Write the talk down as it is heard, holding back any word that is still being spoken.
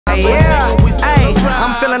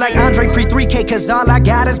free 3K, cause all I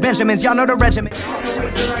got is Benjamins. Y'all know the regiment.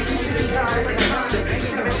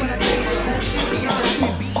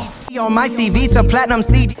 On my TV to platinum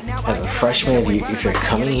CD. As a freshman, if you're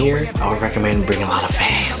coming here, I would recommend bringing a lot of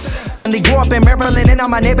fans. And they grew up in Maryland and all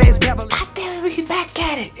my neighbor is Beverly. God damn it, we back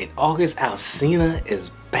at it. And August Alsina is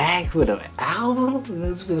back with an album.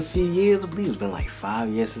 It's been a few years. I believe it's been like 5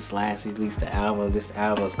 years since last he released the album. This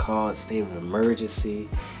album is called State of Emergency.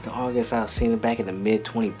 And August Alsina back in the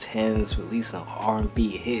mid-2010s releasing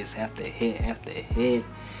R&B hits after hit after hit.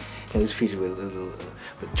 It was featured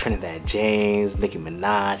with Trinidad James, Nicki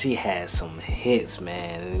Minaj. He had some hits,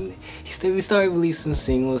 man. And we started releasing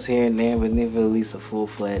singles here and there, but never released a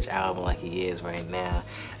full-fledged album like he is right now.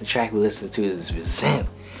 The track we listened to is Resent,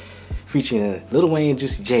 featuring Lil Wayne and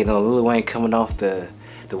Juicy J. No, Lil Wayne coming off the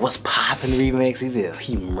What's Poppin' remix.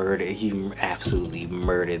 He absolutely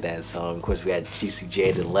murdered that song. Of course, we had Juicy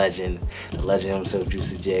J, the legend himself,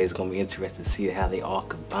 Juicy J. It's gonna be interesting to see how they all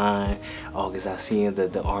combine. August Alsina,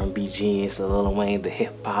 the R&B genius, the Lil Wayne, the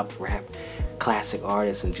hip hop rap classic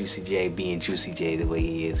artist, and Juicy J being Juicy J the way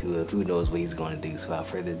he is. Who knows what he's gonna do? So without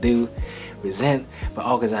further ado, Resent by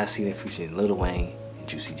August Alsina featuring Lil Wayne and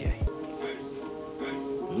Juicy J.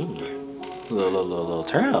 Little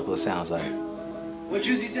turn up, it sounds like. What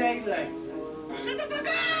Juicy say? Like, shut the fuck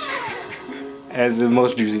up! As the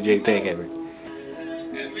most Juicy J thing ever.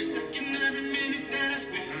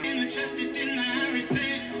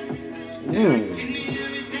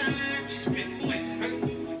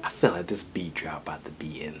 I feel like this beat drop about to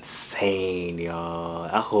be insane, y'all.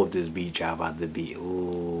 I hope this beat drop about to be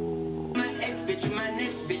ooh. My ex bitch, my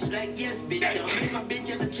next bitch, like yes bitch. Don't make my bitch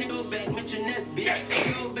at the chick go back with your next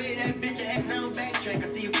bitch. Go obey that bitch and no backtrack. I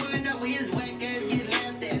see you pulling up with his whack ass get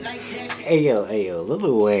laughed at like Jack. Hey yo,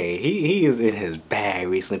 Lil Wayne, he is in his bag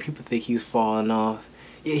recently. People think he's falling off.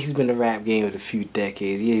 Yeah, he's been in the rap game for a few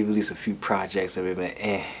decades. Yeah, he released a few projects that have been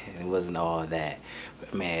and it wasn't all that.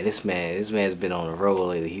 But man, this man's been on the roll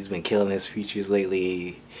lately. He's been killing his features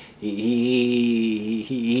lately.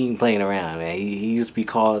 He ain't playing around, man. He used to be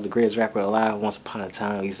called the greatest rapper alive once upon a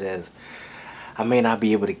time. He says, I may not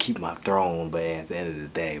be able to keep my throne, but at the end of the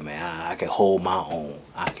day, man, I can hold my own.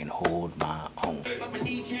 I can hold my own.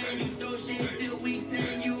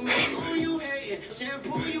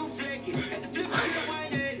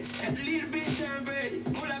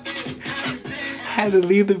 Had to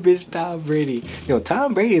leave the bitch Tom Brady. Yo,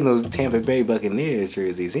 Tom Brady in those Tampa Bay Buccaneers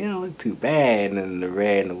jerseys, he don't look too bad in the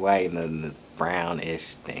red and the white and the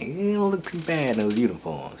brownish thing. He don't look too bad in those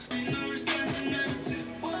uniforms.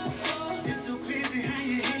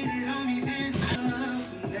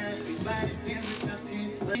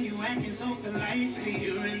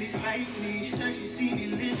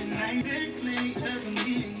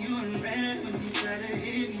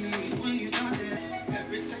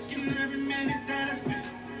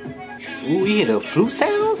 Ooh, we hear the flute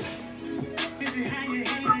sounds?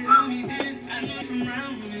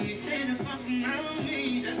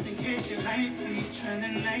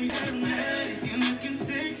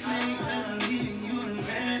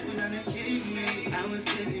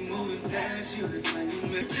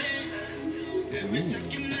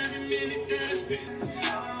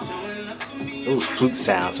 Those flute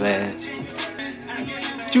sounds, man.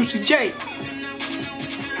 Juicy J.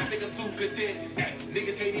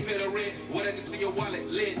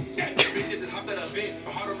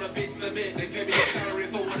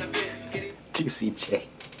 Juicy J.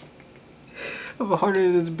 I'm harder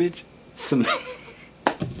than this bitch. Cement.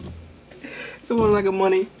 Someone like a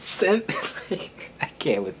money cent. I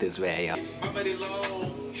can't with this man, y'all.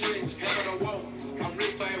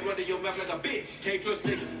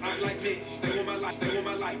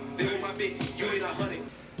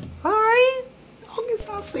 Alright. August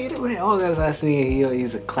Alsina, man. August Alsina,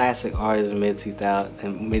 he's a classic artist,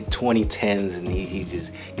 mid-2000s, mid-2010s, and he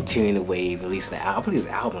just continuing the wave. Released the album. I believe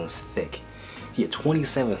his album was thick. Yeah,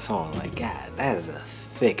 27 songs. Like, God, that is a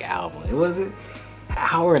thick album. It was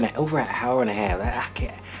over an hour and a half. I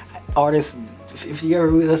can't. Artists, if you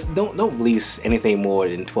ever don't release anything more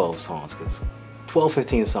than 12 songs, cause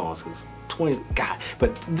 15 songs, cause 20. God,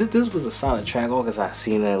 but this was a solid track. August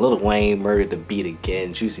Alsina, Lil Wayne murdered the beat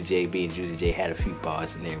again. Juicy J being Juicy J had a few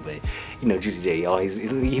bars in there, but you know Juicy J,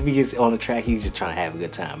 if he gets on the track, he's just trying to have a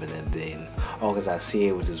good time. But then August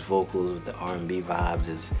Alsina with his vocals, with the R&B vibes,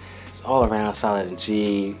 just all around solid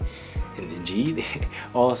indeed.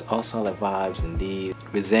 all solid vibes indeed.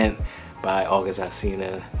 Resent by August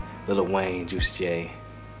Alsina, Lil Wayne, Juicy J.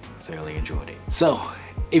 Thoroughly enjoyed it. So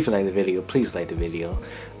if you like the video, please like the video.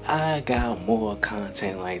 I got more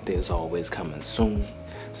content like this always coming soon,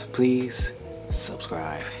 so please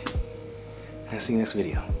subscribe and see you next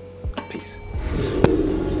video. Peace. Peace.